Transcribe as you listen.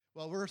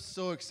Well, we're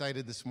so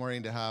excited this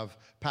morning to have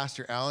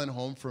Pastor Alan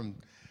home from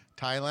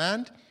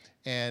Thailand,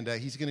 and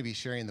he's going to be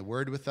sharing the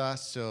word with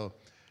us. So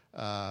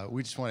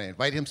we just want to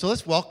invite him. So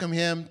let's welcome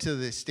him to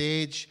the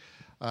stage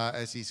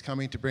as he's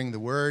coming to bring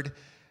the word,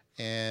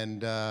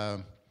 and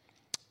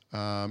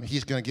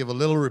he's going to give a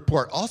little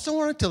report. Also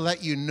wanted to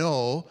let you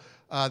know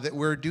that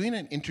we're doing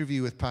an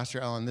interview with Pastor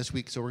Alan this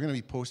week, so we're going to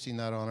be posting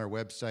that on our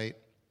website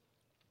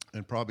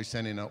and probably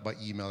sending out by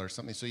email or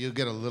something. So you'll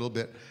get a little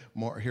bit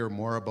more, hear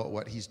more about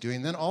what he's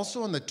doing. Then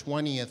also on the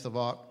 20th of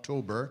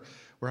October,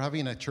 we're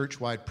having a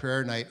church-wide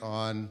prayer night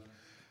on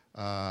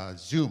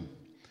Zoom.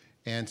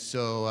 And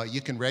so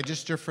you can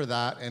register for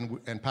that,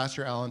 and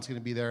Pastor Alan's going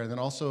to be there. And then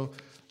also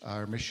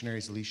our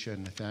missionaries, Alicia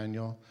and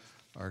Nathaniel,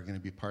 are going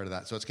to be part of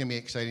that. So it's going to be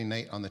an exciting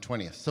night on the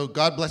 20th. So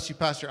God bless you,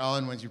 Pastor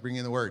Alan, when you bring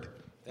in the word.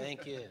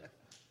 Thank you.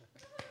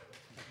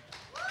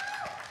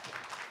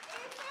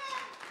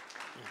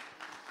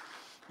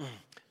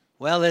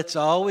 Well, it's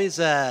always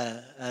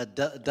a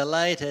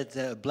delight, it's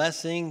a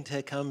blessing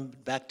to come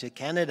back to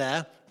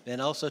Canada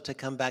and also to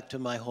come back to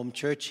my home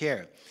church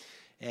here.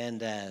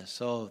 And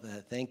so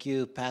thank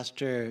you,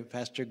 Pastor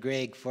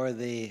Greg, for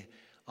the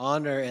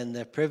honor and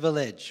the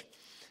privilege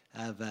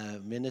of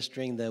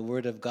ministering the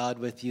Word of God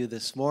with you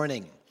this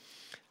morning.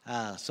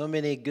 So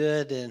many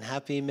good and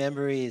happy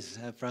memories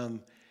from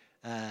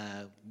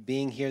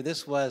being here.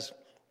 This was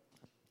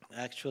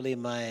actually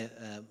my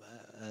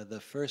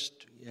the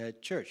first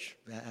church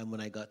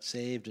when I got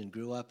saved and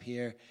grew up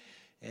here,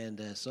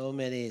 and so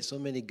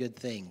many good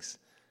things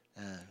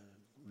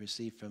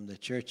received from the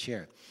church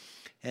here.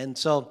 And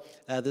so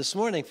this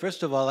morning,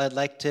 first of all, I'd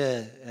like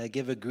to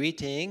give a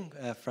greeting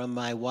from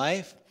my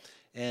wife,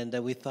 and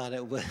we thought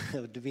it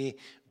would be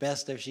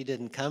best if she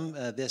didn't come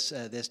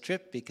this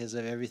trip because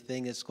of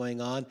everything that's going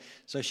on.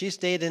 So she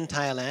stayed in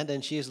Thailand,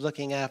 and she's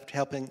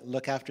helping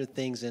look after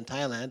things in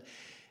Thailand.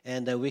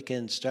 And we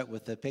can start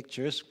with the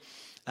pictures.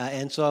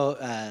 And so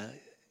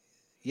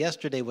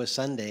yesterday was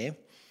Sunday.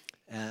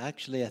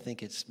 Actually, I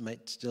think it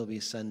might still be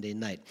Sunday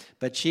night.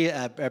 But she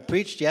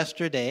preached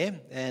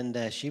yesterday,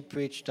 and she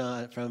preached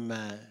from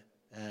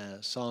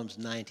Psalms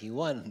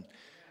 91,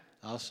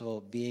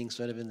 also being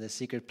sort of in the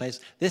secret place.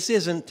 This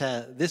isn't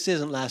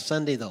last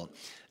Sunday though.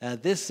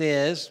 This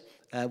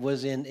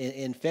was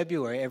in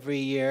February every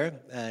year.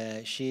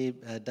 She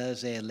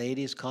does a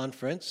ladies'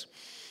 conference,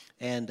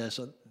 and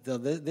so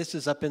this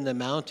is up in the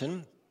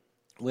mountain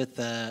with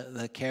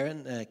the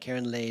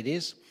Karen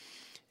ladies,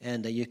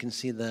 and you can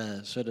see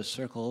the sort of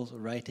circles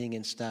writing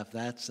and stuff.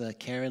 That's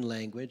Karen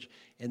language,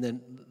 and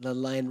then the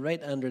line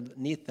right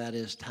underneath that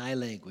is Thai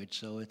language,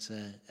 so it's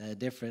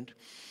different.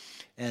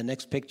 And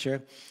next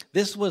picture.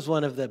 This was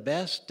one of the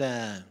best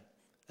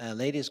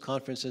ladies'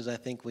 conferences I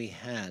think we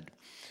had.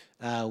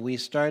 We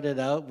started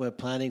out with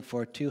planning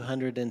for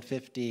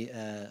 250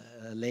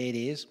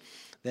 ladies.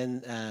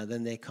 Then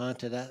they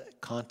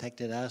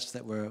contacted us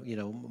that were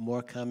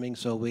more coming,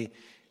 so we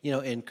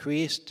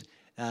increased.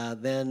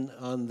 Then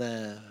on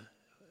the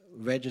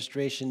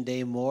registration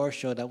day, more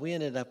showed up. We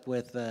ended up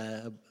with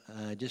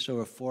just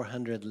over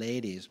 400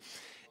 ladies,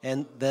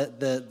 and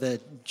the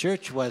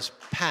church was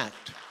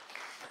packed.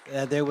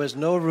 There was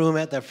no room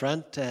at the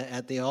front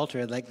at the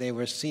altar; like they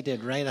were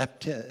seated right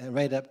up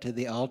to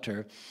the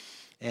altar,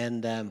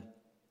 and.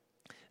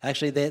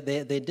 Actually,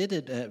 they did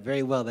it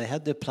very well. They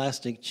had the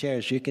plastic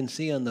chairs. You can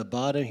see on the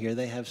bottom here,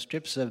 they have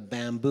strips of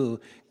bamboo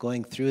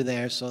going through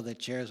there, so the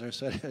chairs are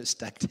sort of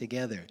stuck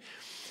together.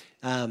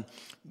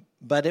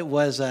 But it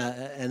was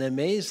an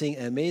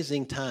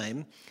amazing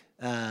time.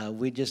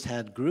 We just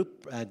had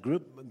group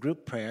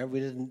prayer. We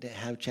didn't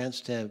have a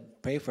chance to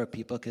pray for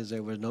people because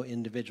there was no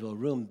individual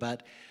room.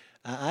 But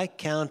I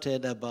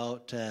counted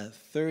about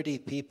 30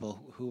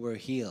 people who were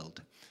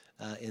healed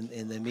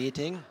in the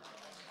meeting.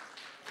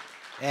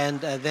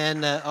 And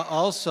then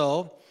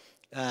also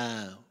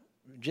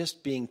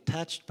just being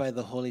touched by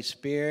the Holy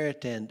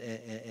Spirit and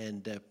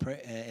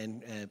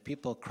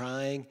people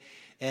crying.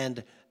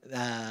 And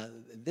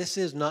this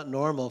is not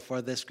normal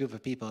for this group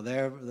of people.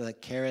 They're the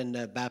Karen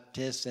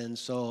Baptists, and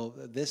so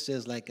this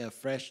is like a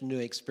fresh new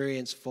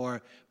experience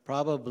for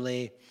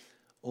probably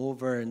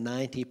over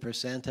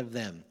 90% of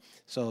them.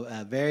 So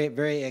very,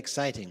 very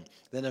exciting.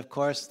 Then, of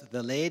course,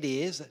 the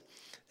ladies,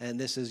 and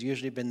this has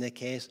usually been the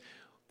case,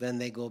 then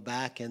they go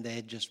back and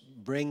they just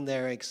bring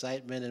their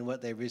excitement and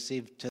what they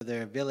received to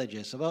their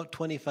villages. About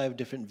 25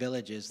 different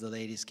villages the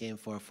ladies came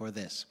for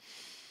this.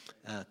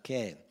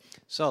 Okay,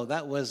 so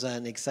that was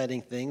an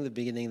exciting thing the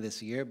beginning of this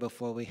year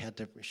before we had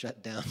to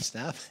shut down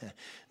stuff.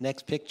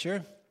 Next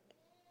picture.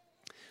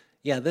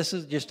 Yeah, this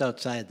is just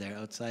outside there,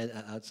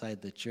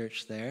 outside the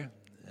church there.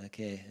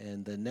 Okay,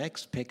 and the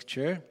next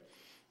picture.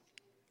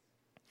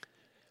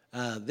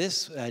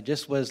 This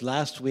just was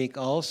last week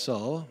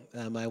also.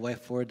 My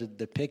wife forwarded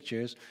the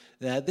pictures.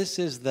 This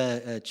is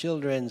the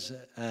children's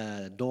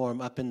dorm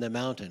up in the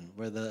mountain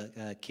where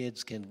the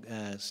kids can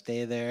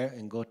stay there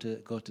and go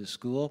to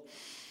school.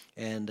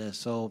 And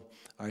so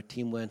our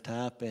team went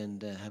up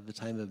and have the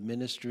time of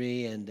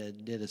ministry and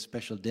did a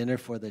special dinner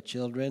for the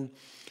children.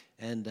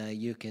 And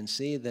you can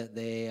see that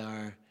they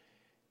are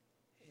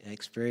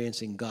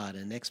experiencing God.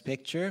 And next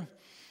picture.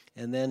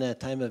 And then a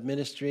time of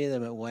ministry,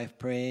 then my wife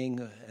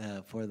praying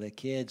for the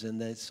kids, and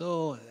they're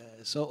so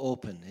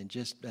open and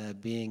just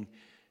being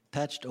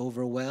touched,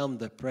 overwhelmed,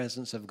 the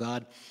presence of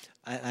God.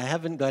 I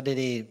haven't got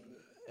any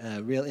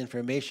real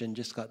information,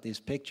 just got these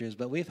pictures,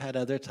 but we've had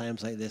other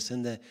times like this,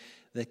 and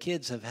the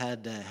kids have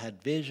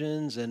had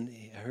visions and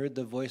heard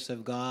the voice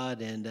of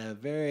God, and a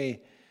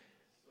very,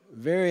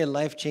 very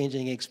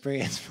life-changing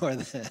experience for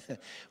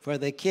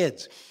the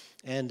kids.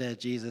 And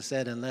Jesus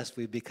said, unless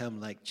we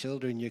become like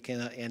children, you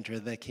cannot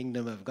enter the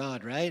kingdom of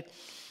God, right?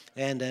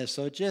 And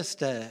so just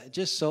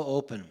so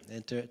open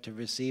and to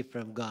receive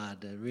from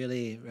God,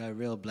 really a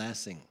real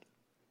blessing.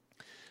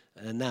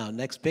 And now,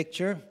 next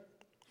picture.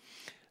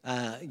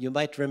 You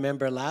might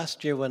remember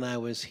last year when I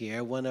was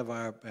here, one of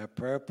our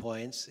prayer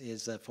points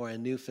is for a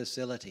new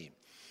facility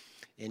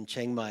in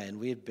Chiang Mai, and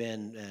we've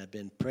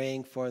been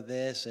praying for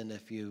this. And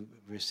if you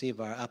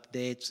receive our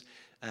updates,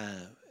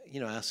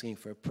 asking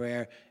for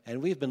prayer,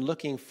 and we've been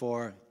looking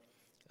for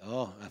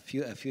a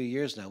few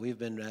years now. We've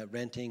been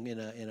renting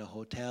in a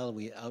hotel.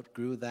 We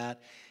outgrew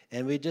that,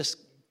 and we just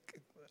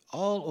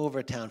all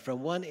over town,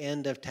 from one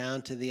end of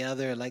town to the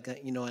other, like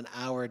an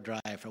hour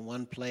drive from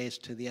one place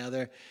to the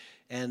other,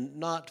 and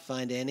not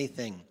find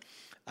anything,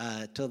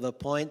 to the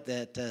point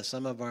that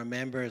some of our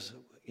members,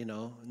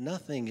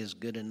 nothing is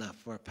good enough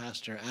for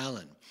Pastor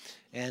Allen,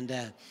 and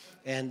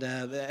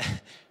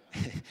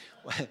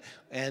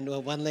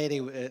one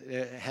lady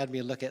had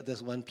me look at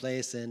this one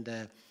place,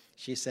 and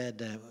she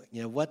said,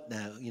 what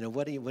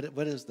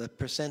is the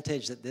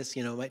percentage that this,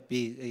 might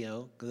be,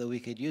 that we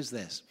could use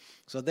this?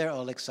 So they're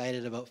all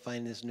excited about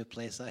finding this new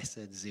place. I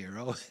said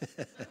 0.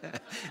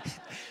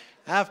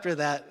 After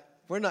that,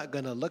 we're not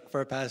going to look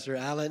for Pastor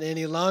Allen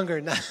any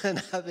longer.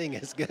 Nothing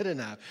is good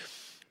enough.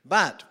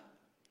 But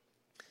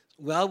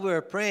while we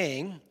were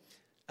praying,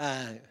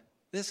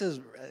 this is,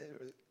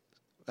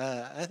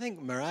 I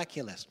think,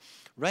 miraculous.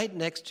 Right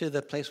next to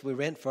the place we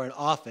rent for an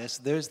office,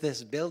 there's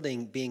this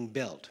building being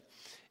built.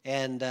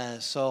 And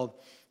so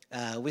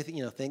we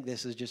think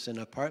this is just an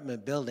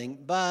apartment building,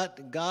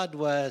 but God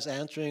was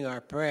answering our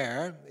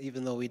prayer,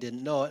 even though we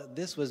didn't know it.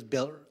 This was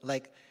built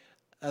like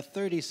a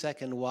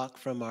 30-second walk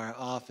from our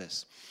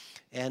office.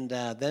 And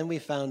then we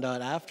found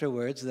out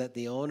afterwards that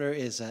the owner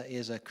is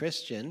a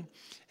Christian,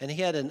 and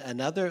he had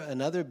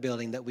another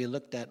building that we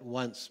looked at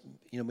once.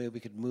 Maybe we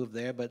could move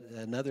there, but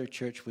another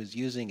church was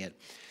using it.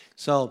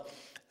 So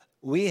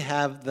we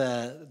have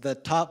the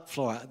top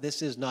floor.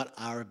 This is not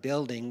our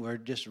building. We're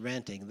just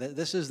renting.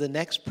 This is the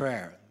next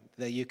prayer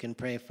that you can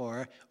pray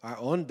for, our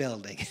own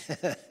building.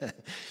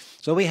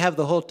 So we have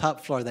the whole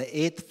top floor, the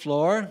 8th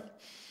floor,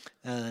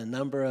 a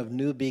number of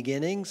new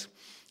beginnings.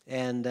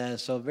 And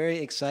so very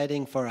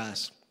exciting for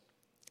us.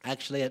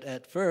 Actually,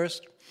 at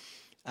first,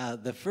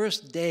 the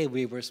first day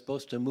we were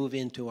supposed to move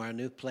into our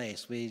new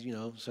place, we,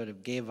 sort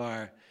of gave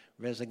our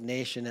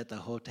resignation at the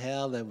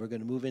hotel, then we're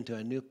going to move into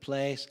a new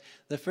place.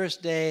 The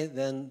first day,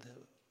 then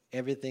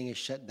everything is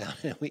shut down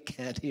and we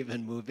can't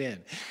even move in.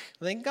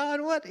 I think,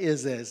 God, what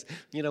is this?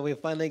 We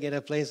finally get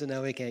a place and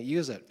now we can't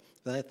use it.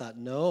 Then I thought,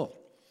 no,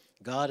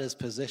 God is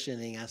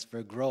positioning us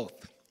for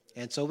growth.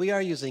 And so we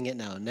are using it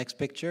now. Next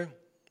picture.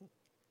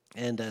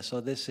 And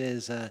so this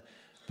is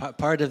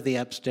part of the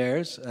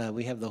upstairs.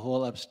 We have the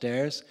whole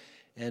upstairs,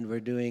 and we're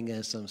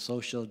doing some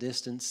social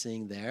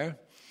distancing there.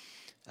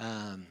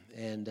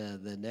 And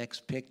the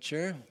next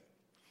picture,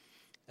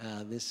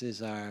 this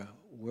is our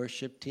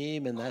worship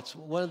team, and that's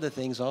one of the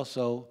things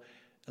also,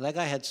 like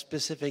I had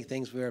specific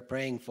things we were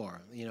praying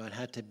for. It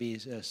had to be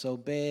so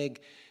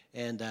big,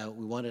 and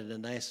we wanted a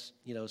nice,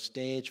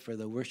 stage for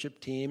the worship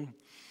team.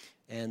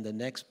 And the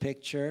next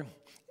picture,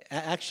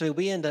 actually,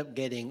 we end up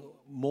getting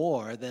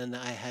more than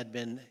I had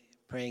been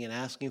praying and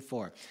asking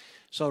for.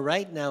 So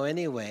right now,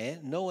 anyway,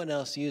 no one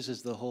else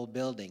uses the whole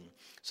building.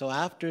 So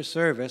after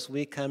service,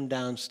 we come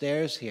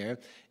downstairs here,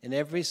 and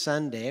every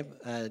Sunday,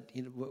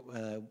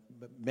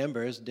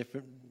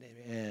 different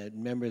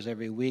members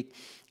every week,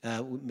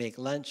 make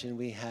lunch, and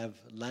we have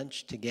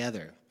lunch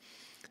together.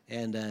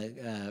 And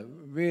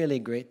really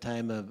great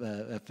time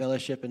of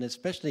fellowship, and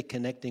especially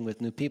connecting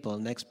with new people.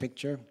 Next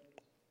picture.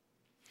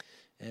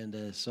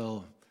 And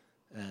so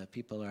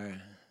people are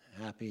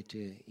happy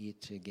to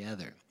eat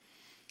together.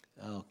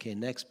 Okay,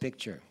 next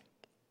picture.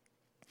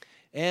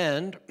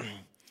 And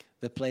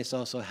the place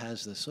also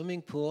has the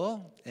swimming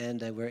pool,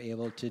 and we're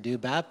able to do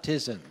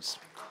baptisms.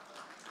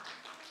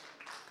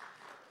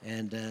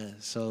 And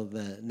so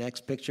the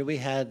next picture, we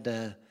had,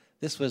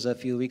 this was a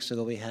few weeks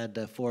ago, we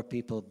had 4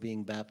 people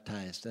being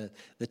baptized.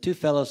 The 2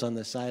 fellows on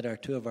the side are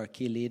 2 of our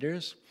key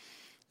leaders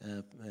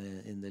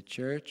in the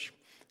church,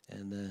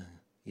 and the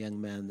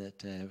young man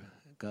that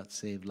got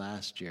saved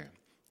last year.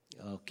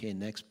 Okay,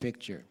 next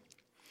picture.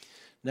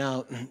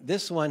 Now,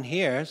 this one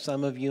here,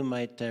 some of you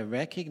might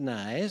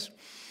recognize.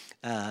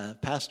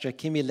 Pastor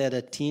Kimmy led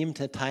a team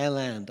to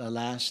Thailand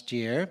last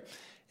year,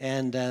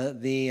 and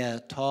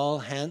the tall,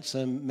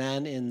 handsome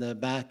man in the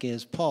back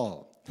is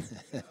Paul.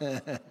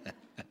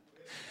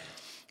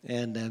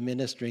 and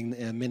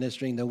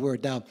ministering the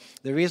word. Now,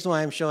 the reason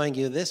why I'm showing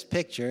you this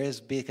picture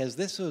is because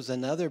this was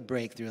another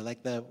breakthrough. Like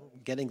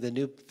getting the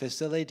new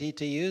facility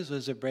to use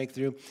was a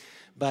breakthrough.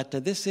 But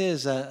this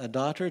is a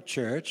daughter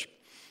church,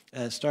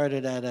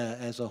 started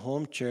as a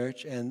home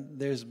church, and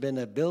there's been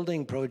a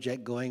building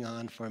project going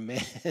on for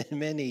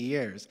many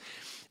years.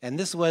 And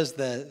this was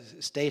the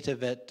state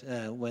of it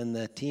when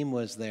the team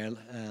was there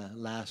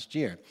last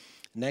year.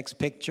 Next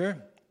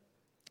picture.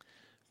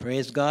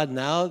 Praise God.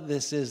 Now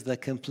this is the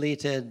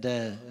completed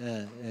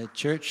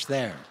church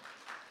there.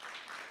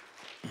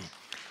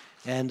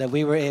 And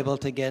we were able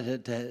to get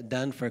it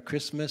done for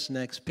Christmas.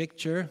 Next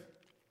picture.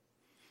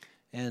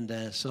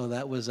 And so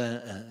that was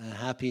a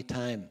happy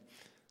time,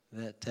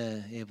 that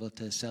able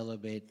to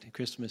celebrate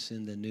Christmas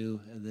in the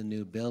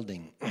new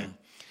building.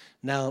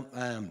 Now,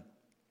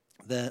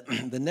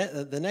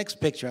 the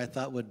next picture I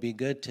thought would be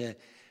good to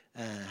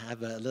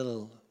have a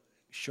little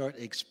short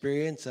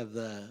experience of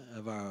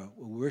our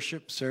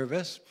worship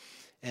service,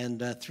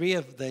 and 3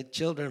 of the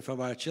children from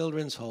our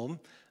children's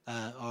home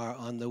are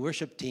on the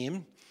worship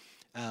team.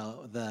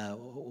 The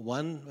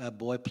one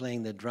boy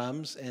playing the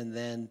drums, and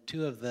then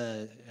 2 of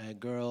the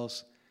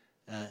girls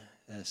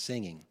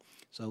singing.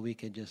 So we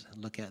could just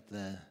look at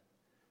the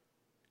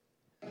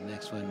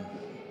next one.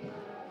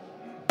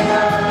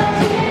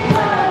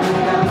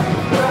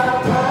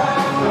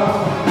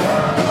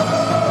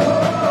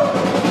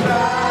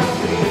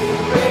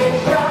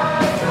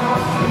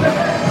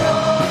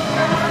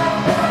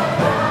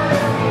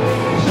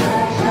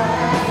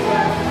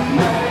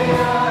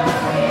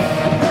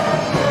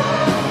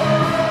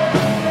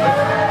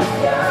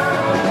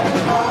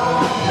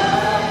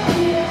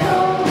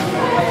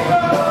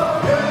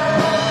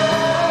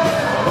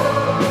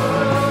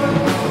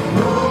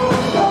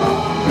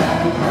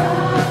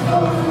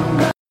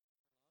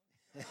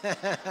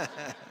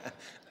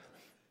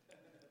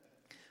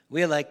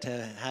 We like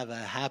to have a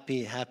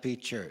happy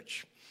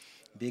church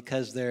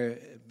because 2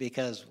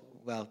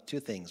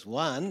 things.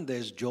 One,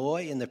 there's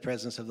joy in the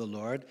presence of the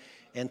Lord,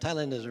 and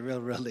Thailand is a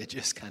real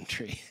religious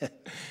country.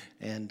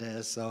 And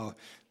so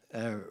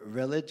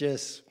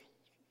religious,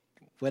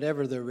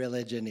 whatever the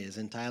religion is.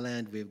 In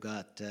Thailand, we've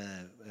got,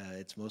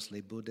 it's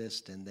mostly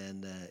Buddhist and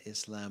then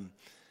Islam,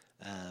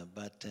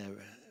 but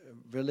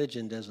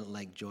religion doesn't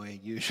like joy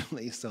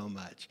usually so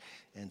much.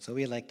 And so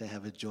we like to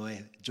have a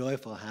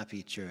joyful,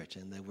 happy church,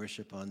 and the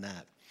worship on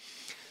that.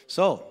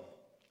 So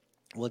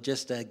we'll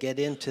just get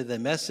into the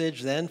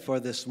message then for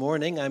this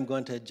morning. I'm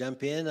going to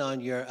jump in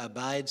on your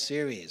Abide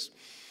series.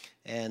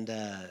 And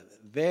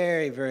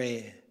very,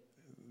 very,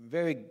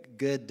 very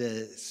good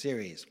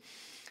series.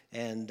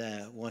 And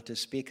want to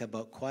speak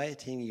about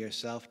quieting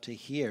yourself to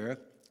hear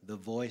the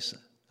voice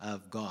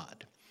of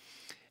God.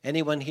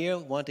 Anyone here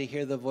want to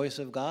hear the voice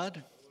of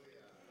God?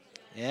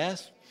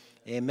 Yes?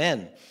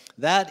 Amen.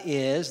 That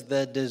is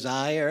the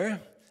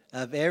desire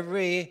of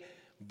every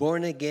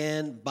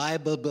born-again,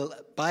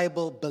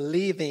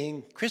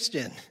 Bible-believing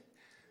Christian.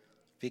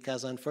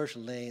 Because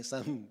unfortunately,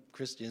 some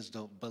Christians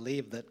don't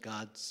believe that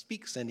God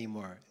speaks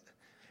anymore.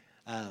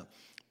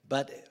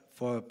 But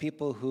for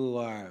people who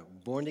are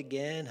born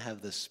again,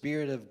 have the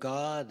Spirit of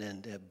God,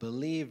 and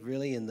believe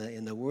really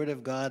in the Word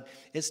of God,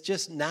 it's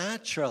just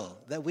natural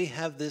that we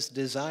have this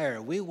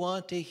desire. We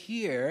want to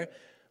hear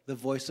the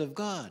voice of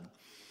God.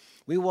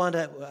 We want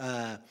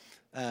to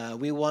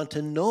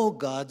know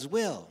God's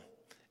will,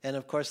 and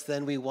of course,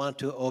 then we want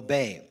to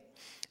obey.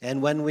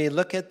 And when we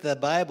look at the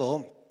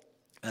Bible,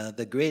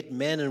 the great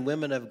men and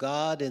women of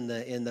God in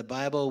the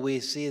Bible, we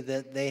see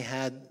that they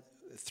had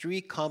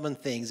 3 common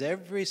things.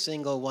 Every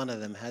single one of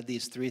them had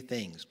these 3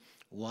 things.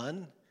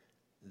 1,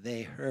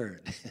 they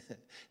heard.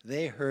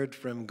 They heard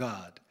from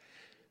God.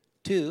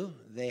 2,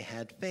 they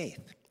had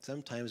faith.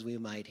 Sometimes we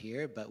might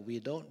hear, but we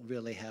don't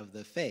really have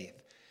the faith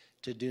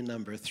to do.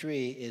 Number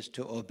 3 is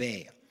to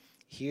obey.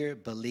 Hear,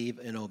 believe,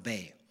 and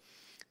obey.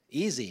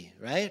 Easy,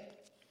 right?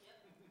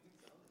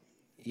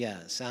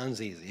 Yeah,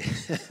 sounds easy.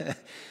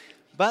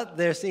 But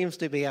there seems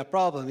to be a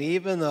problem,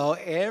 even though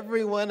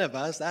every one of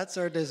us, that's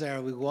our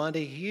desire. We want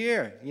to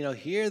hear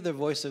the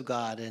voice of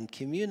God and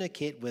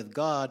communicate with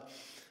God.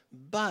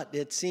 But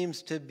it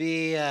seems to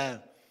be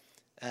a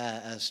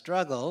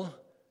struggle.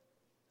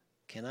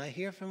 Can I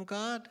hear from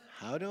God?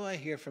 How do I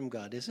hear from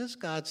God? Is this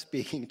God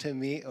speaking to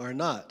me or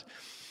not?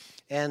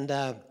 And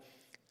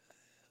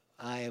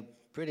I'm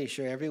pretty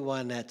sure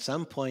everyone at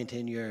some point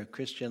in your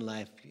Christian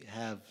life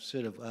have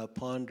sort of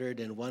pondered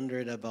and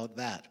wondered about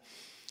that.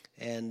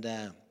 And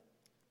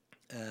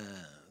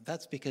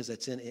that's because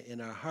it's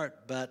in our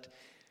heart. But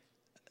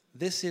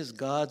this is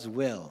God's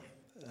will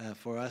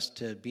for us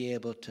to be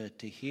able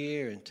to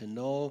hear and to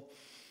know.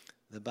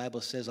 The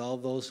Bible says all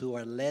those who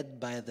are led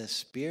by the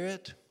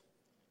Spirit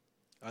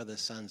are the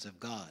sons of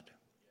God.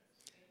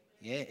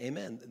 Yeah,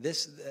 amen.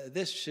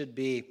 This should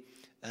be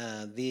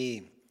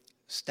the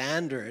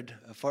standard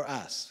for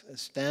us, a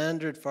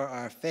standard for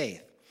our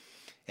faith.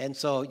 And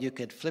so you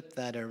could flip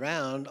that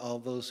around, all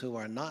those who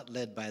are not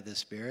led by the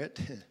Spirit.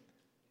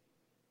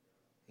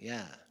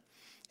 Yeah.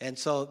 And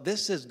so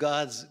this is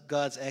God's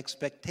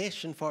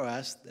expectation for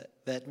us,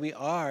 that we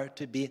are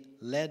to be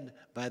led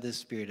by the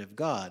Spirit of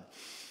God.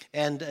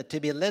 And to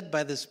be led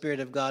by the Spirit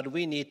of God,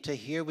 we need to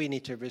hear, we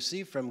need to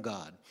receive from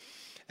God.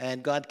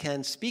 And God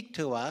can speak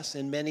to us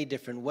in many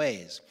different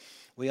ways.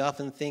 We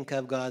often think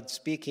of God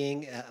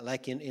speaking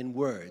like in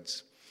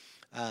words.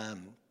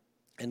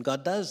 And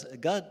God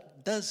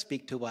does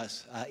speak to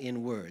us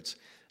in words.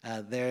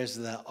 There's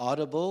the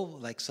audible,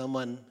 like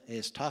someone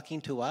is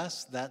talking to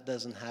us. That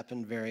doesn't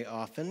happen very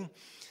often.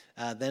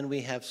 Then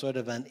we have sort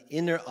of an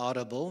inner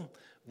audible,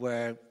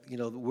 where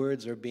the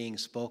words are being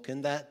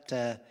spoken.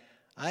 That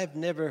I've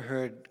never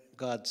heard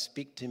God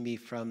speak to me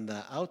from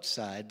the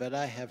outside, but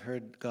I have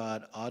heard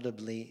God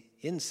audibly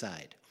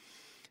inside.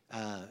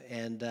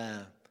 And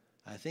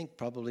I think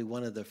probably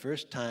one of the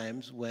first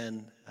times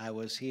when I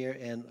was here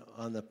and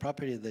on the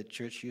property the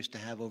church used to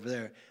have over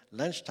there,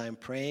 lunchtime,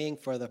 praying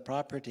for the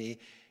property,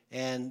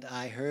 and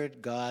I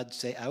heard God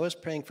say, I was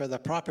praying for the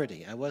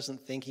property. I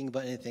wasn't thinking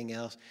about anything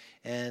else,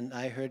 and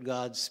I heard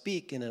God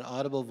speak in an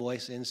audible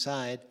voice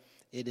inside,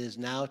 "It is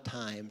now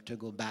time to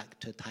go back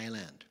to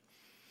Thailand."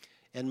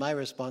 And my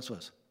response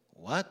was,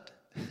 "What?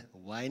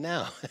 Why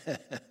now?"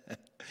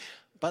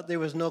 But there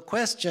was no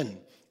question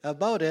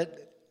about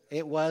it.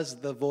 It was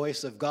the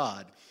voice of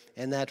God.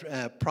 And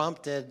that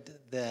prompted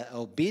the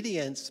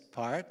obedience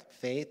part,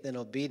 faith and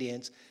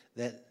obedience,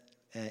 that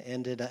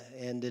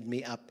ended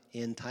me up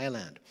in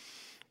Thailand.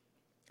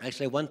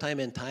 Actually, one time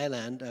in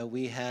Thailand,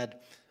 we had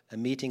a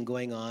meeting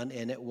going on,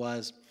 and it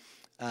was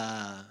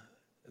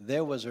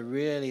there was a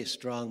really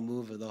strong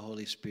move of the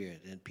Holy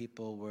Spirit, and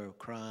people were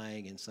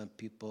crying, and some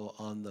people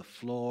on the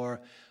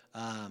floor.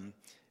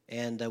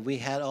 And we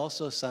had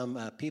also some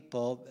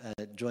people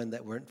join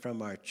that weren't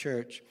from our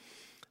church,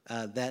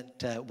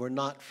 that were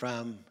not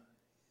from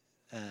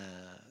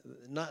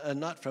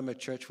a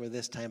church where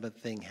this type of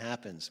thing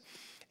happens.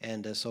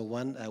 And so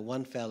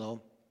one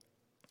fellow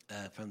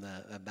from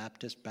the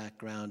Baptist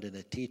background and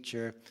a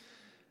teacher.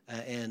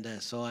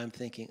 So I'm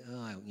thinking,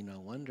 I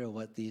wonder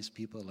what these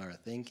people are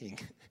thinking.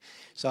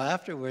 So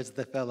afterwards,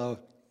 the fellow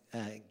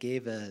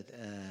gave a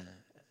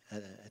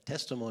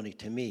testimony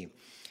to me.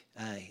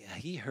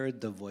 He heard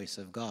the voice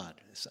of God,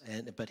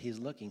 but he's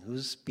looking,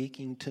 who's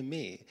speaking to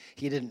me?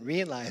 He didn't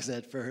realize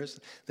at first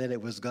that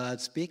it was God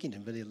speaking to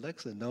him, but he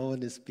looks and no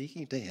one is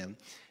speaking to him.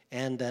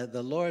 And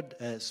the Lord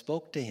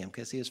spoke to him,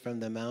 because he was from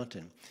the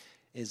mountain,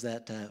 is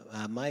that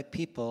my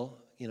people,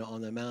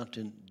 on the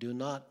mountain, do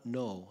not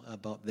know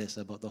about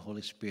the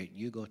Holy Spirit.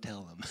 You go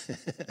tell them.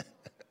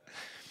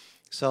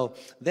 So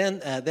then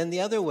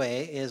the other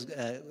way is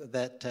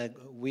that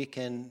we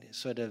can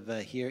sort of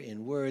hear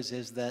in words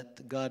is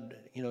that God,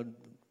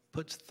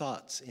 puts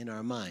thoughts in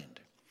our mind.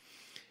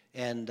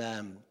 And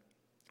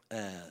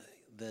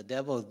the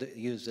devil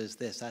uses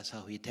this. That's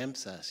how he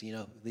tempts us.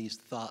 These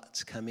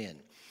thoughts come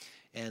in.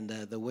 And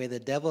the way the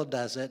devil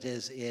does it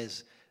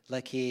is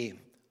like he,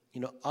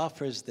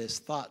 offers this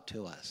thought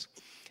to us,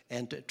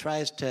 and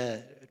tries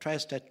to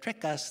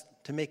trick us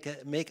to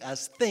make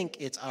us think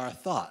it's our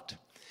thought.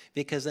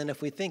 Because then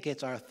if we think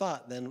it's our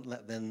thought,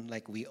 then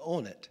like we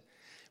own it.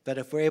 But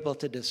if we're able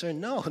to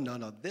discern, no,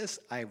 this,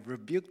 I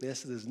rebuke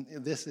this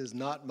is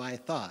not my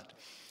thought,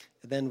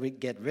 then we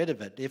get rid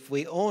of it. If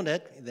we own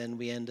it, then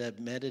we end up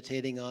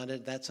meditating on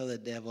it. That's how the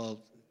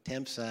devil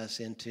tempts us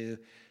into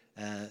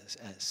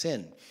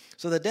sin.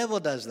 So the devil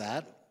does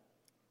that,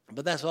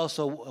 but that's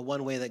also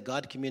one way that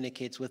God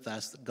communicates with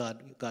us.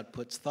 God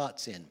puts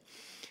thoughts in.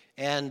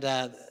 And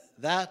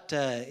that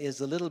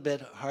is a little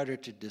bit harder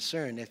to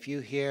discern. If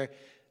you hear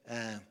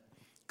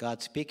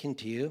God speaking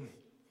to you,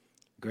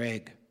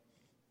 "Greg,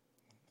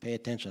 pay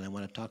attention, I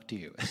want to talk to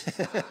you."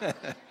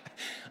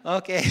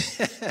 Okay.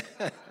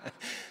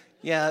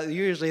 Yeah,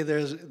 usually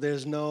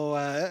there's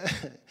no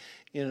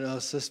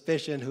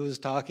suspicion who's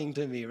talking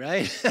to me,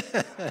 right?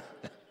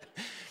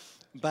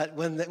 But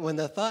when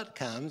the thought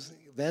comes,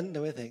 then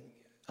we think,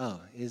 "Oh,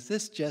 is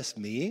this just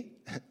me?"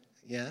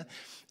 Yeah.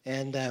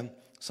 And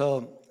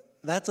so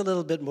that's a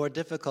little bit more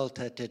difficult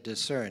to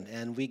discern,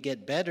 and we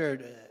get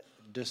better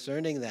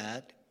discerning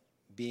that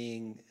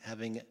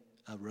having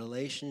a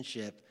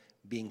relationship,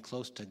 being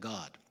close to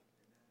God.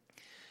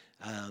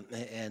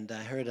 And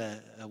I heard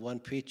one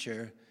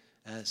preacher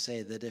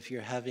say that if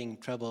you're having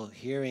trouble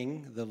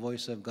hearing the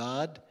voice of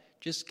God,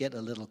 just get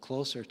a little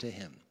closer to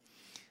him.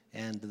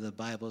 And the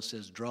Bible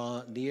says,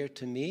 "Draw near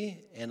to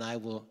me, and I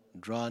will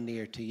draw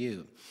near to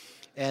you."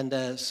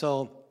 And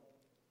so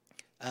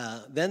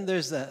then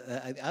there's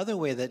the other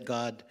way that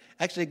God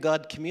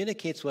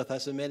communicates with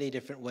us in many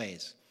different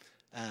ways.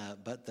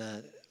 But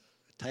the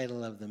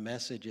title of the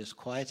message is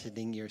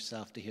 "Quietening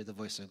Yourself to Hear the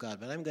Voice of God,"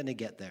 but I'm going to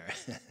get there.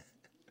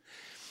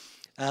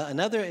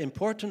 Another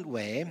important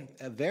way,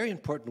 a very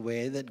important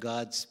way that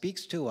God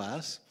speaks to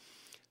us,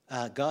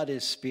 God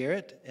is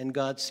spirit, and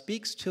God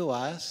speaks to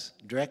us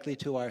directly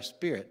to our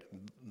spirit,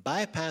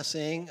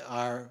 bypassing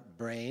our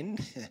brain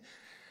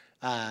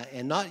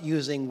and not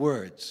using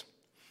words,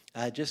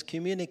 just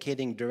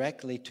communicating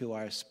directly to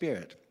our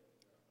spirit.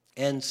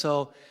 And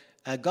so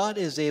God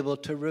is able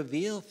to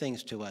reveal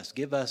things to us,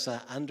 give us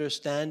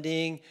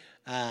understanding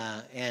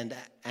and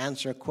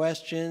answer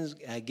questions,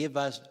 give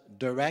us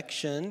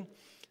direction,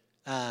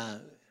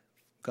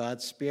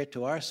 God's Spirit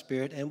to our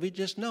spirit, and we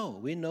just know.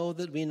 We know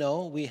that we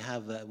know. We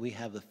have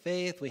the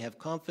faith, we have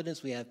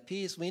confidence, we have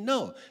peace. We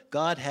know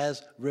God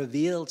has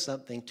revealed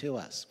something to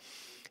us.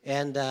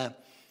 And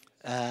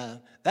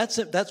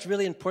that's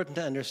really important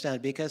to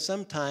understand, because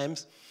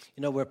sometimes,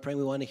 we're praying,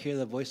 we want to hear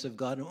the voice of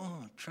God.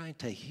 Trying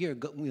to hear,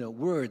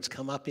 words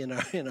come up in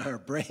our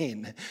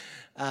brain.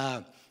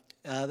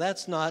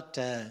 That's not.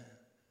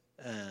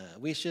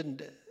 We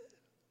shouldn't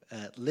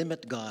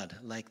limit God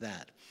like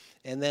that.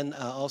 And then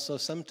also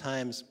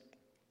sometimes,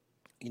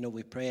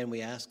 we pray and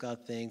we ask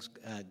God things.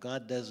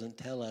 God doesn't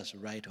tell us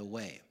right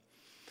away,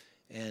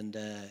 and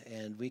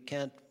we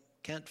can't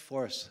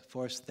force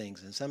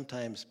things. And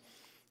sometimes,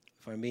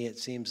 for me, it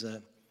seems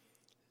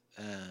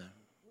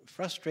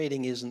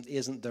frustrating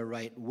isn't the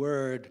right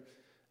word,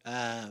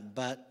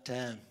 but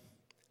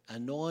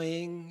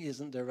annoying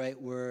isn't the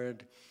right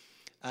word.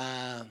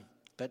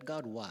 But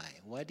God, why?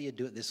 Why do you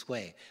do it this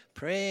way?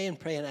 Pray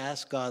and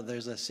ask God.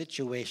 There's a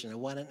situation. I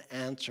want an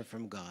answer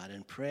from God.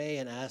 And pray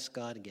and ask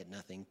God and get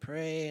nothing.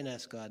 Pray and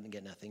ask God and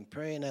get nothing.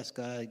 Pray and ask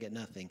God and get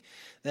nothing.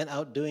 Then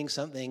out doing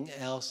something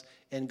else.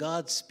 And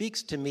God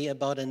speaks to me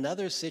about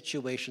another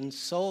situation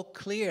so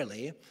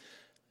clearly.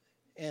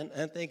 And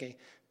I'm thinking,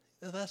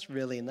 that's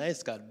really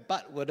nice, God,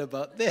 but what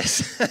about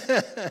this?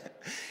 And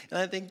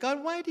I think,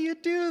 God, why do you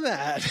do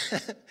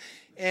that?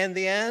 And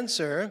the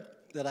answer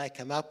that I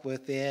come up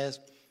with is,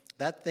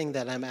 that thing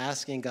that I'm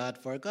asking God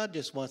for, God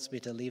just wants me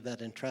to leave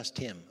that and trust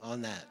Him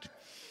on that.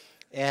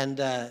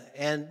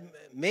 And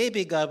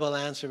maybe God will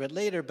answer it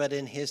later, but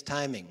in His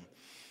timing.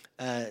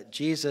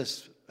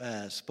 Jesus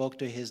spoke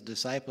to His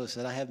disciples,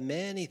 said, I have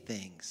many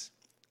things,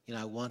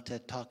 I want to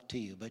talk to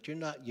you, but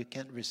you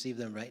can't receive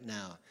them right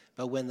now.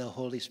 But when the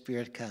Holy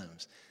Spirit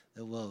comes,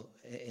 it will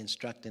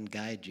instruct and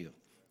guide you.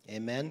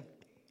 Amen?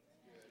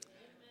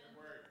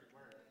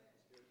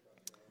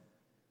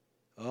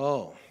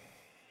 Oh.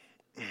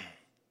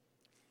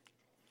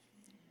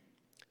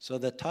 So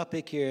the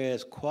topic here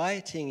is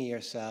quieting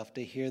yourself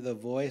to hear the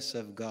voice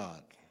of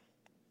God.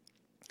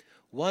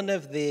 One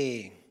of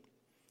the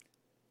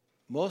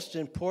most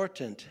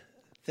important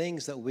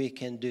things that we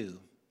can do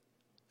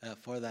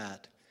for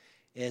that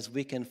is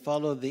we can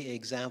follow the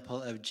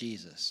example of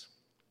Jesus.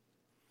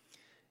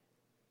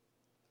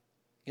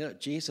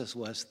 Jesus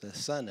was the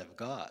Son of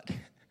God.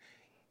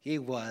 He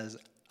was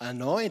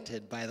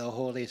anointed by the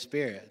Holy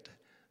Spirit,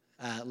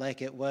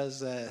 like it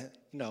was,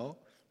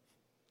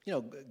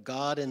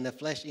 God in the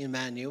flesh,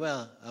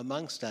 Emmanuel,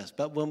 amongst us.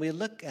 But when we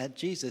look at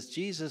Jesus,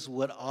 Jesus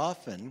would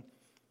often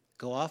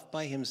go off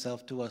by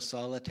himself to a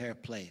solitary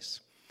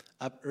place.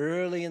 Up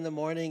early in the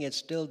morning, it's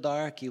still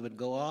dark, he would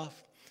go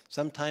off.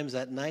 Sometimes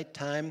at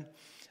nighttime,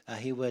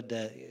 he would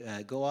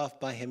go off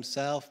by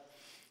himself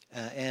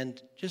and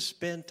just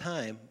spend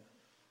time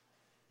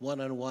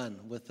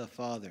one-on-one with the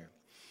Father.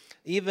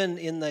 Even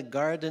in the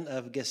Garden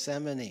of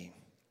Gethsemane,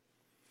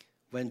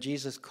 when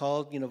Jesus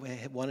called,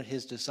 wanted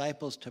his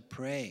disciples to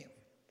pray,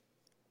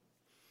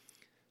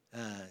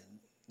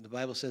 the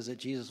Bible says that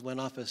Jesus went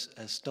off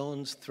a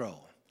stone's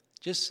throw,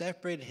 just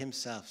separated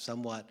himself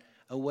somewhat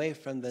away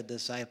from the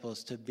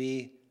disciples to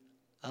be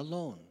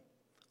alone,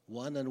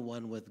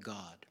 one-on-one with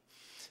God.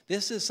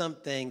 This is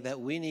something that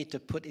we need to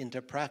put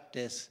into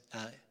practice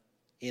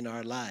in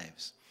our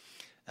lives.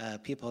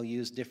 People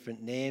use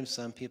different names.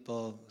 Some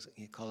people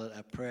call it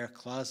a prayer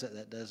closet.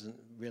 That doesn't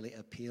really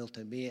appeal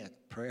to me, a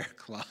prayer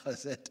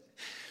closet.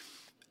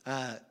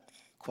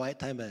 Quiet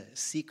time, a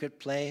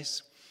secret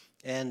place.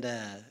 And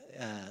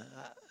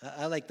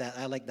I like that.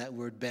 I like that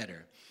word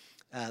better.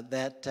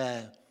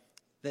 That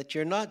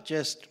you're not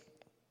just,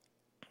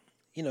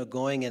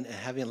 going and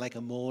having like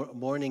a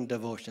morning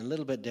devotion, a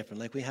little bit different.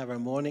 Like we have our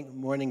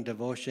morning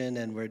devotion,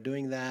 and we're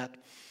doing that.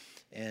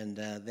 And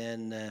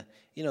then,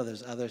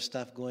 there's other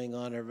stuff going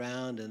on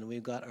around, and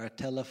we've got our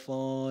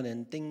telephone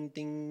and ding,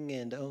 ding,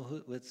 and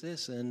what's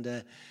this?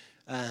 And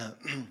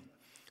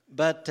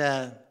but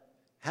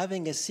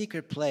having a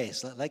secret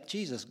place, like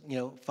Jesus,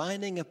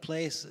 finding a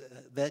place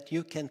that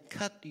you can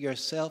cut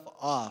yourself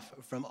off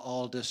from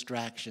all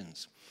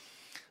distractions.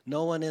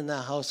 No one in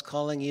the house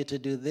calling you to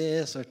do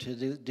this or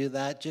to do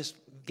that, just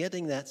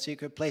getting that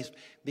secret place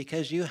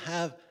because you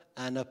have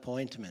an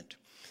appointment.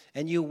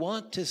 And you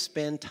want to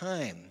spend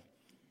time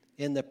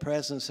in the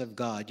presence of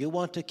God. You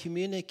want to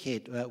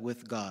communicate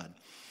with God.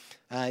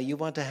 You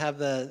want to have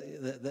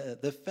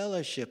the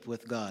fellowship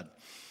with God.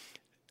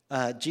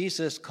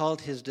 Jesus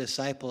called his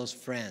disciples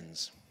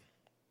friends.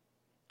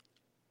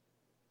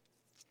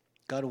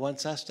 God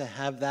wants us to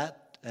have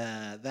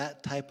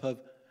that type of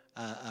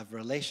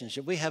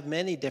relationship. We have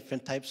many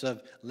different types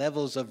of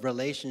levels of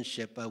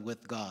relationship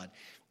with God.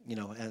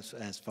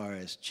 As far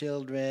as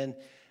children,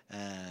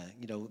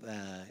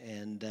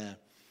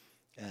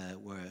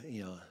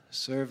 we're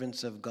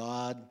servants of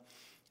God,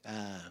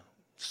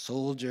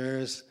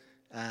 soldiers,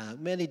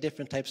 many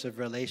different types of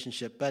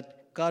relationship.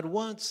 But God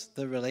wants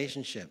the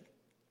relationship.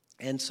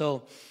 And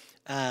so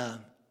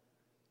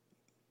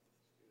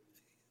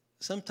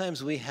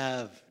sometimes we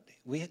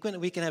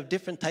can have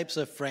different types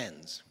of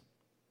friends.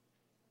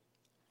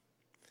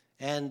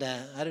 And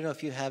I don't know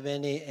if you have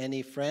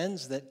any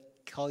friends that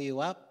call you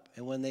up,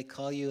 and when they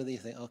call you, they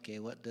think, okay,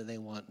 what do they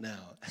want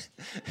now?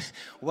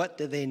 What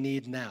do they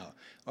need now?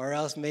 Or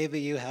else maybe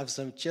you have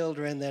some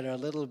children that are a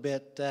little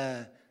bit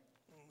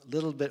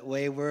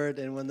wayward,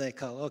 and when they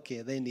call,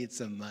 okay, they need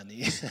some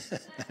money,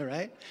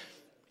 right?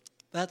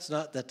 That's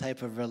not the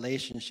type of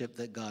relationship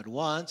that God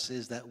wants,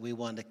 is that we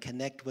want to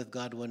connect with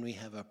God when we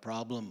have a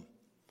problem.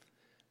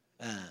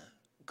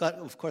 God,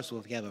 of course,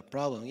 if we have a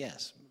problem,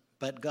 yes.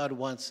 But God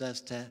wants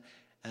us to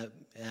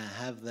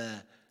have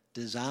the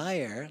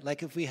desire,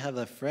 like if we have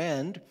a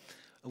friend,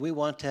 we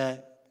want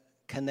to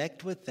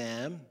connect with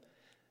them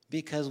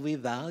because we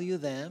value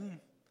them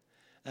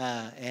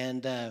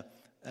and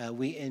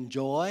we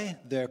enjoy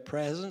their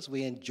presence,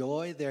 we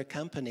enjoy their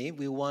company,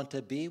 we want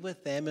to be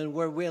with them, and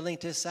we're willing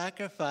to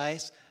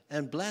sacrifice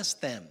and bless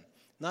them.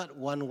 Not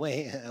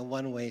a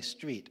one-way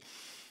street.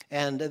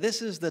 And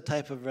this is the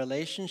type of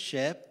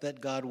relationship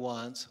that God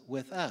wants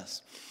with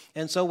us.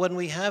 And so when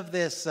we have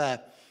this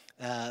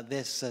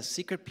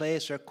secret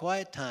place or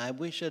quiet time,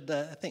 we should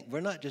think we're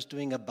not just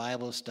doing a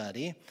Bible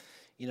study,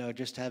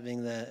 just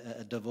having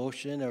the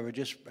devotion, or we're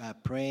just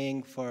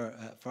praying for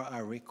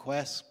our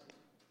requests.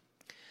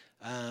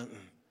 I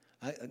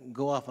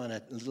go off on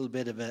a little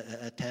bit of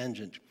a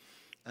tangent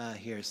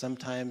here.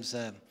 Sometimes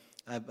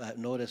I've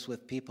noticed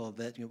with people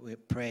that we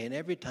pray, and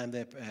every time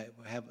they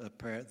have a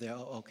prayer, they're,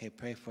 okay,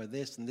 pray for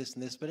this and this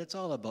and this, but it's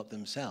all about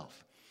themselves.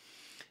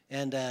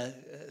 And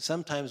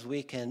sometimes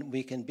we can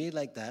be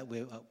like that.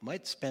 We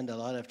might spend a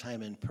lot of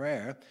time in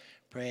prayer,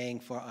 praying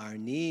for our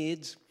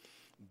needs,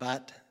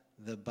 but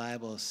the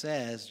Bible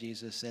says,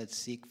 Jesus said,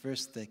 seek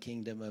first the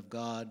kingdom of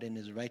God and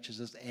his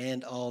righteousness,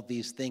 and all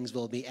these things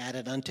will be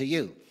added unto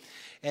you.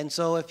 And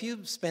so if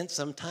you've spent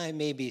some time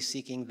maybe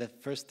seeking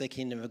first the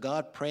kingdom of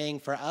God, praying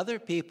for other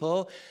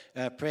people,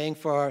 praying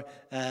for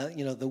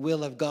the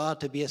will of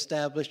God to be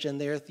established in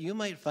the earth, you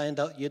might find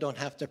out you don't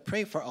have to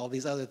pray for all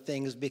these other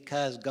things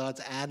because God's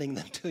adding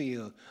them to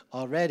you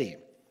already.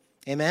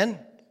 Amen?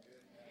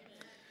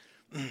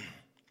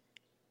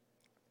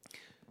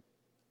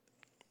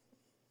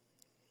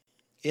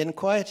 In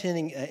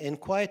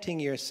quieting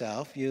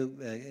yourself,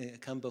 you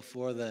come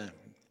before the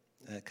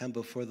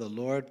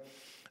Lord.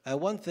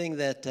 One thing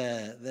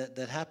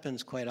that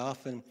happens quite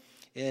often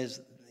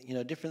is,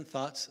 different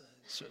thoughts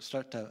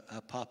start to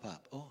pop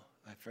up. Oh,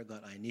 I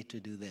forgot I need to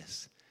do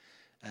this.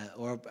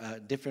 Or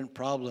different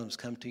problems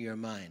come to your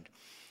mind.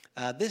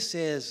 This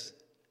is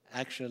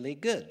actually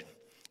good,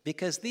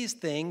 because these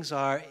things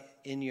are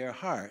in your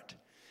heart.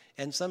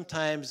 And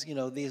sometimes,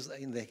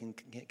 they can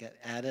get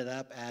added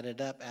up,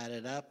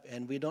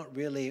 and we don't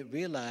really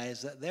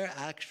realize that they're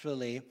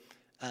actually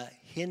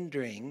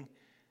hindering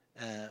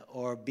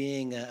or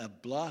being a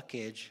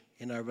blockage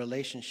in our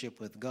relationship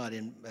with God.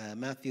 In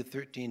Matthew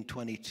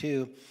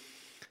 13:22,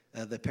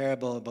 the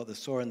parable about the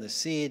sower and the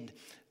seed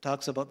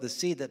talks about the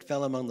seed that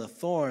fell among the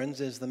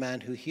thorns is the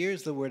man who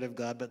hears the word of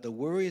God, but the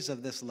worries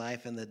of this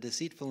life and the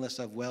deceitfulness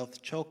of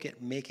wealth choke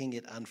it, making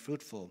it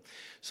unfruitful.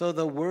 So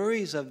the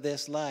worries of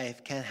this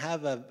life can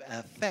have an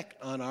effect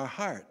on our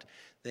heart.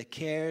 The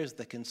cares,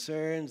 the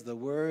concerns, the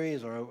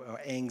worries or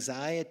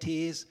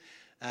anxieties,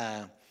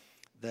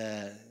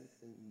 the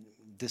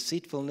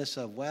deceitfulness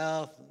of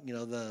wealth,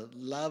 the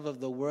love of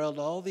the world,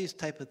 all these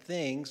type of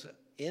things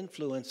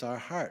influence our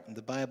heart. And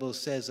the Bible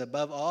says,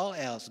 above all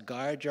else,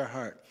 guard your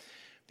heart,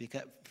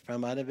 because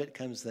from out of it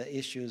comes the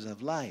issues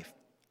of life.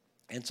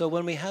 And so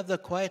when we have the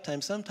quiet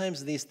time,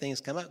 sometimes these things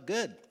come up.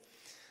 Good.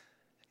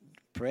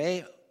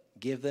 Pray,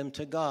 give them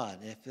to God.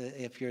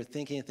 If you're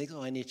thinking,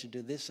 oh, I need to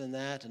do this and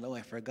that, and oh,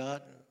 I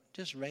forgot,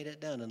 just write it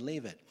down and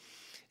leave it.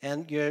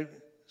 And you're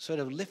sort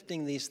of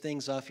lifting these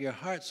things off your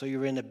heart, so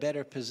you're in a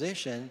better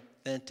position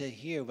than to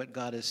hear what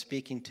God is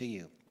speaking to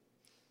you.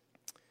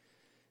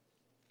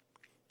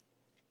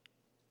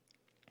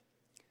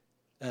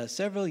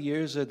 Several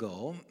years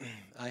ago,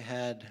 I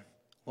had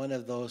one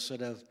of those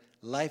sort of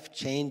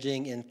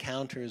life-changing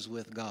encounters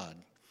with God.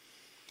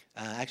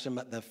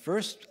 Actually, the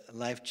first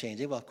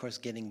life-changing, well, of course,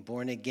 getting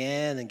born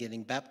again and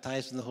getting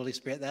baptized in the Holy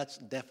Spirit, that's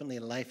definitely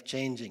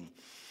life-changing.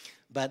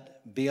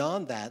 But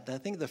beyond that, I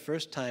think the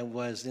first time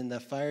was in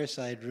the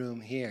fireside room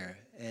here,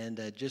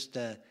 and just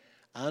an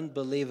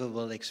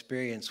unbelievable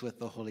experience with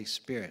the Holy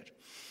Spirit.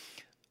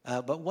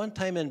 But one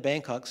time in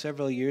Bangkok,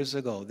 several years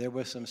ago, there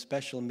were some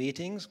special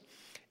meetings,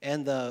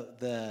 and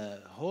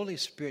the Holy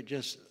Spirit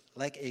just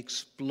like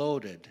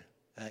exploded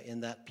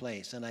in that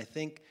place. And I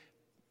think,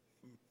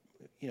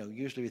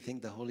 usually we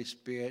think the Holy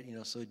Spirit,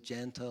 so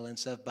gentle and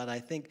stuff. But I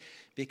think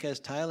because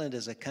Thailand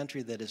is a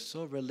country that is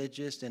so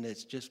religious, and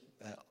it's just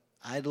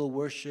idol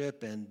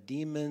worship and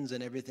demons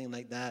and everything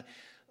like that,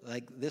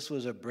 like this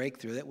was a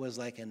breakthrough. It was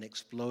like an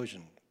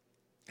explosion.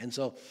 And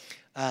so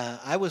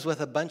I was with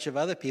a bunch of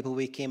other people.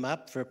 We came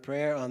up for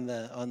prayer on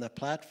the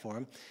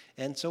platform.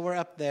 And so we're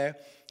up there,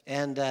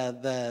 and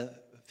the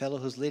fellow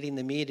who's leading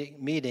the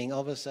meeting all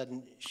of a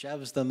sudden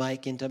shoves the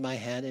mic into my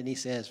hand and he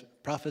says,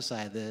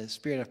 "Prophesy, the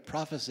spirit of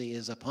prophecy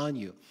is upon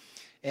you."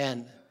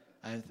 And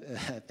I'm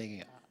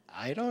thinking,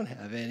 I don't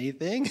have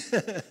anything.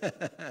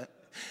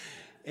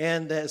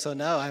 And so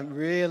now I'm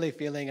really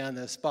feeling on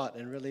the spot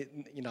and really,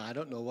 I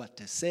don't know what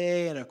to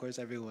say. And of course,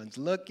 everyone's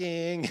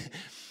looking.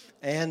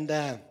 And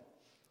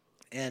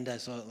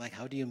so like,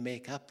 how do you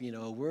make up,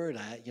 a word?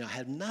 I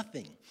had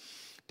nothing.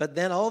 But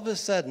then all of a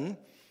sudden,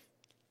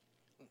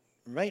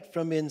 right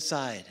from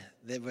inside,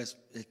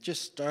 it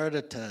just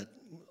started to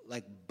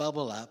like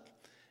bubble up.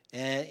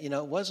 And,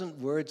 it wasn't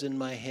words in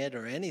my head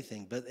or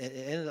anything, but it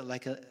ended up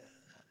like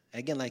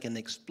an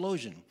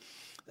explosion.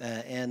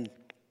 And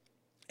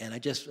I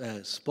just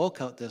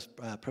spoke out this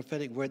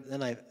prophetic word,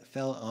 then I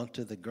fell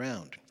onto the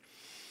ground.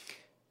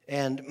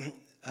 And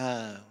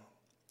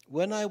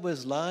when I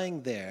was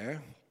lying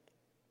there,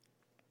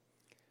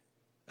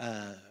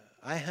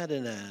 I had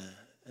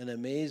an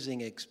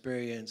amazing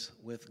experience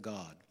with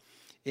God.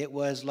 It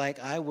was like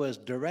I was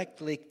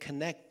directly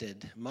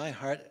connected, my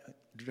heart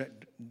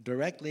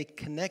directly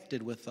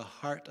connected with the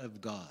heart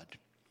of God.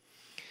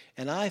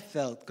 And I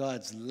felt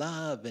God's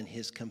love and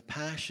his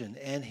compassion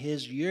and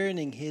his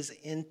yearning, his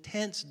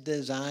intense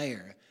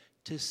desire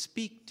to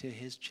speak to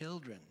his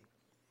children.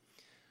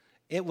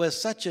 It was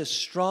such a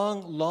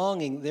strong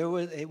longing.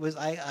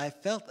 I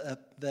felt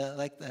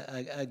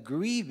a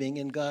grieving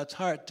in God's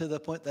heart to the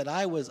point that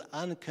I was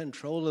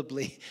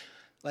uncontrollably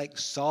like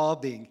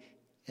sobbing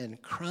and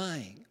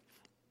crying.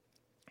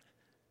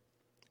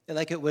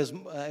 Like it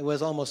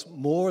was almost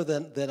more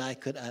than that I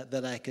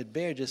could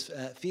bear, just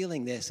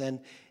feeling this, and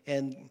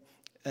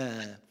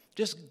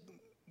just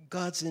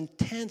God's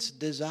intense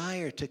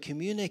desire to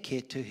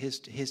communicate to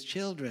his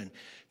children,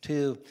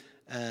 to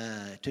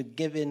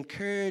give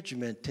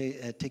encouragement,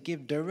 to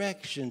give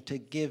direction, to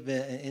give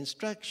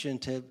instruction,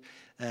 to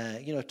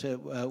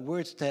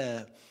words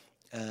to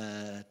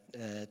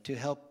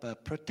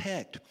help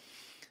protect.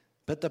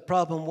 But the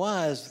problem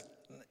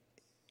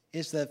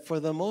is that for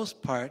the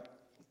most part,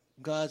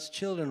 God's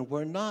children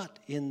were not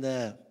in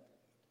the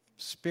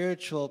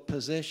spiritual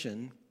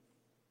position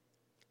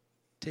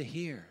to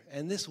hear.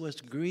 And this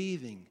was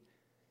grieving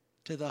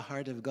to the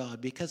heart of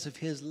God because of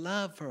his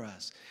love for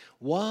us,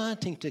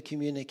 wanting to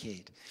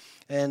communicate.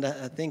 And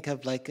I think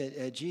of like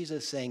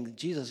Jesus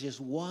just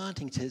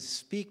wanting to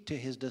speak to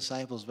his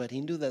disciples, but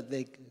he knew that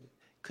they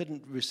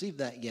couldn't receive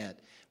that yet.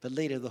 But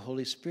later the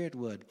Holy Spirit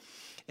would.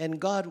 And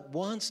God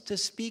wants to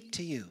speak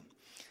to you.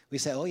 We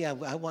say, oh, yeah,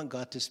 I want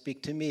God to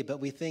speak to me. But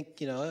we think,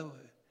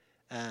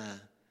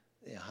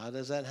 how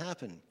does that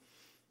happen?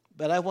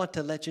 But I want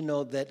to let you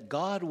know that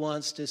God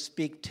wants to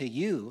speak to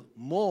you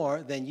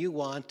more than you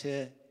want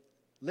to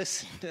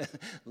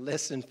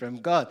listen from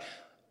God.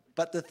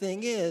 But the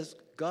thing is,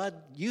 God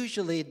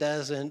usually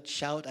doesn't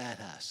shout at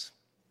us.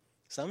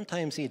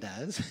 Sometimes he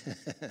does.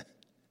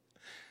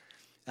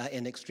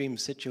 In extreme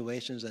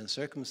situations and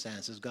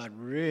circumstances, God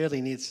really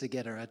needs to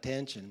get our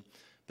attention.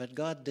 But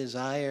God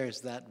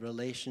desires that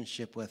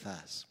relationship with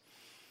us.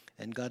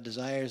 And God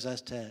desires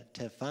us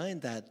to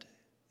find that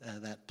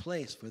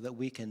place where that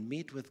we can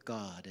meet with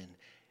God and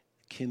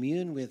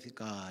commune with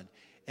God.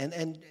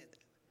 And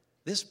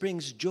this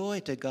brings joy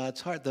to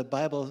God's heart. The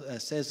Bible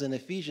says in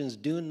Ephesians,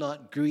 do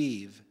not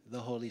grieve the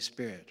Holy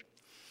Spirit.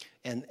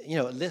 And,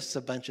 it lists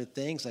a bunch of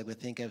things like we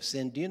think of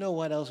sin. Do you know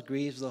what else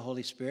grieves the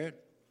Holy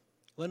Spirit?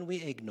 When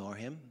we ignore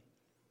him.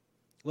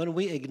 When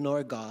we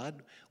ignore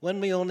God, when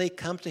we only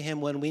come to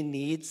him when we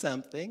need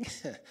something.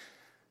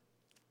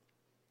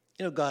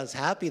 God's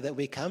happy that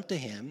we come to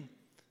him,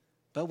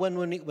 but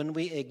when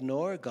we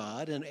ignore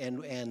God,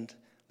 and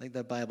like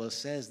the Bible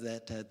says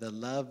that the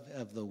love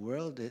of the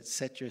world, it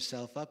sets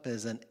yourself up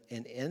as an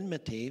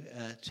enmity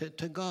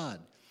to God.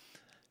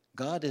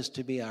 God is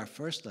to be our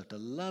first love, to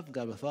love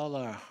God with all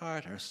our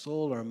heart, our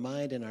soul, our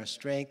mind, and our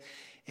strength.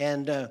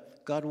 And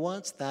God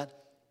wants that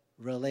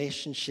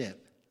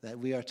relationship, that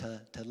we are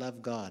to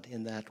love God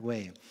in that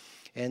way.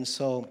 And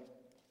so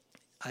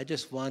I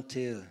just want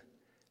to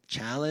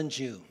challenge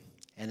you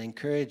and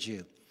encourage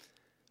you.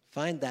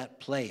 Find that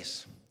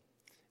place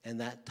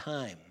and that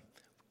time,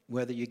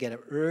 whether you get up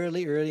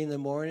early in the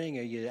morning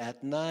or you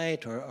at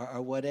night or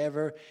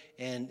whatever.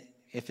 And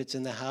if it's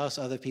in the house,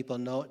 other people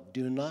know,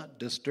 do not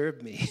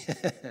disturb me.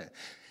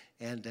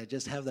 And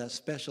just have that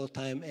special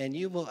time. And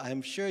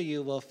I'm sure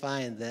you will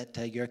find that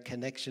your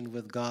connection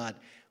with God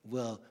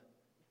will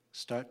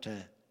start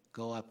to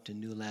go up to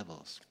new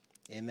levels.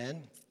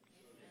 Amen?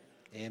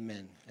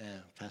 Amen.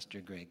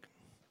 Pastor Greg.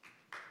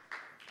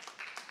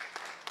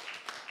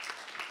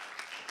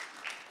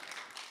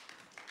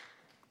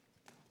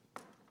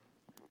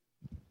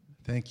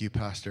 Thank you,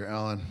 Pastor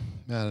Alan.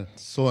 Man,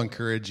 it's so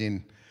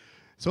encouraging.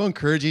 So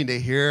encouraging to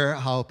hear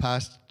how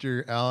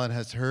Pastor Alan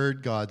has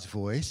heard God's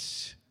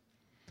voice,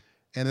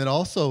 and then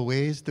also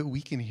ways that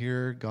we can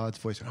hear God's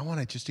voice. And I want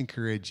to just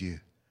encourage you,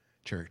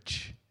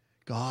 church.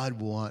 God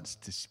wants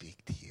to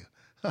speak to you.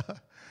 I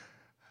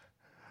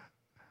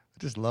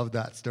just love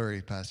that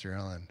story, Pastor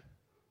Alan,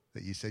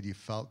 that you said you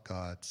felt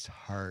God's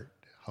heart,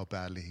 how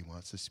badly he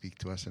wants to speak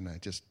to us. And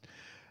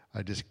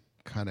just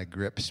kind of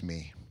grips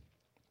me.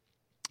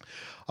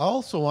 I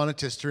also wanted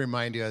just to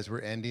remind you as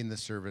we're ending the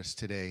service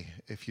today,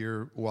 if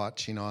you're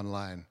watching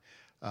online,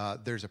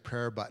 there's a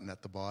prayer button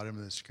at the bottom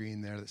of the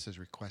screen there that says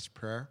request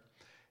prayer.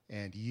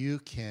 And you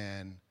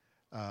can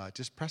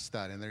just press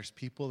that. And there's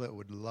people that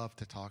would love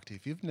to talk to you.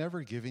 If you've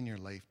never given your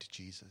life to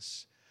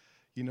Jesus,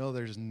 you know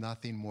there's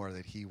nothing more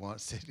that he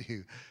wants to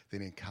do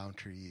than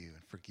encounter you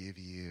and forgive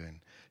you and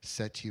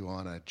set you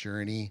on a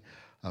journey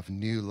of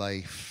new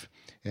life.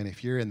 And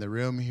if you're in the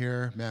room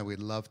here, man, we'd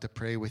love to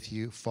pray with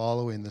you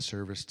following the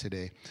service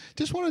today.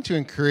 Just wanted to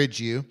encourage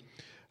you,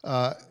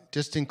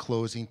 just in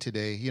closing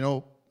today, you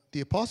know,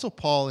 the Apostle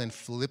Paul in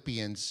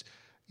Philippians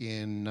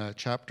in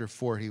chapter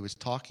 4, he was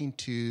talking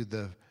to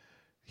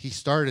he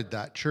started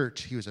that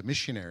church. He was a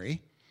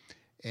missionary,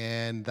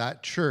 and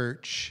that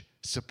church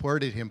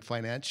supported him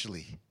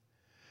financially.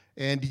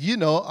 And you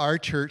know, our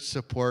church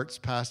supports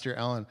Pastor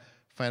Alan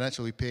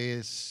financially. We pay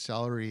his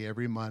salary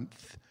every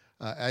month.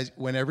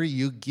 Whenever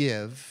you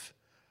give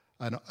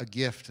a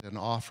gift, an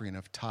offering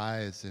of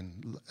tithes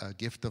and a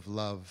gift of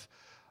love,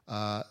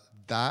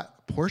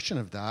 that portion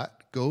of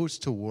that goes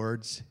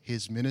towards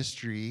his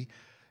ministry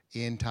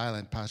in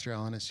Thailand, Pastor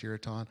Alan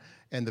Asiraton.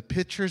 And the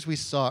pictures we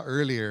saw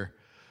earlier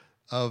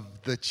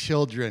of the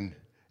children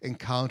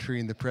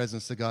encountering the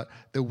presence of God,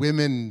 the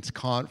women's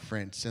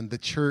conference and the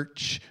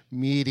church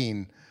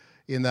meeting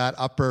in that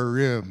upper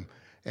room,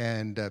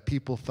 and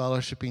people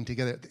fellowshipping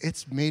together.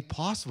 It's made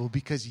possible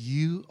because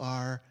you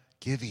are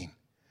giving.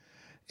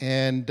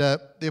 And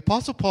the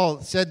Apostle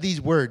Paul said these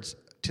words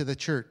to the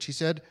church. He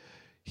said,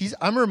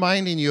 I'm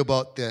reminding you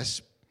about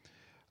this.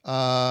 He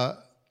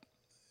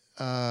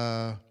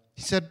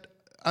said,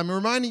 I'm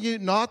reminding you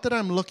not that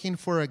I'm looking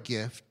for a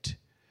gift,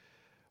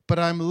 but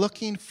I'm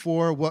looking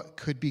for what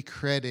could be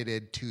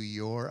credited to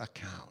your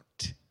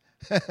account.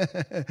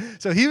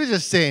 So he was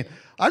just saying,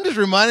 I'm just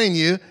reminding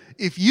you,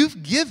 if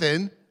you've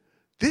given,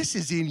 this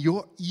is in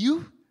you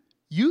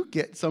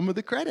get some of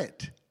the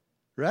credit,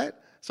 right?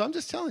 So I'm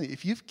just telling you,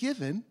 if you've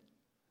given,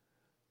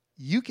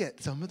 you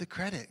get some of the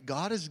credit.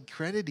 God is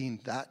crediting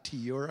that to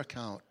your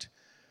account.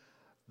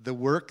 The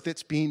work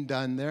that's being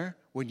done there,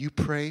 when you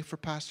pray for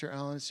Pastor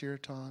Alan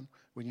Asiraton,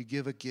 when you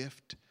give a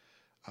gift,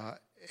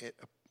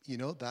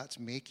 that's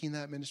making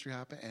that ministry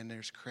happen, and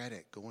there's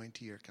credit going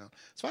to your account.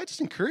 So I just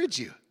encourage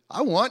you.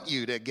 I want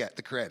you to get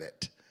the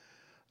credit.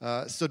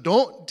 So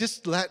don't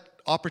just let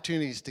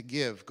opportunities to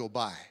give go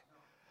by,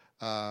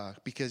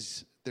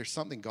 because there's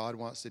something God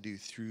wants to do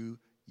through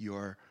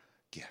your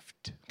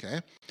gift, okay?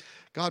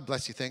 God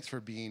bless you. Thanks for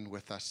being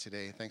with us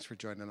today. Thanks for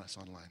joining us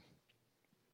online.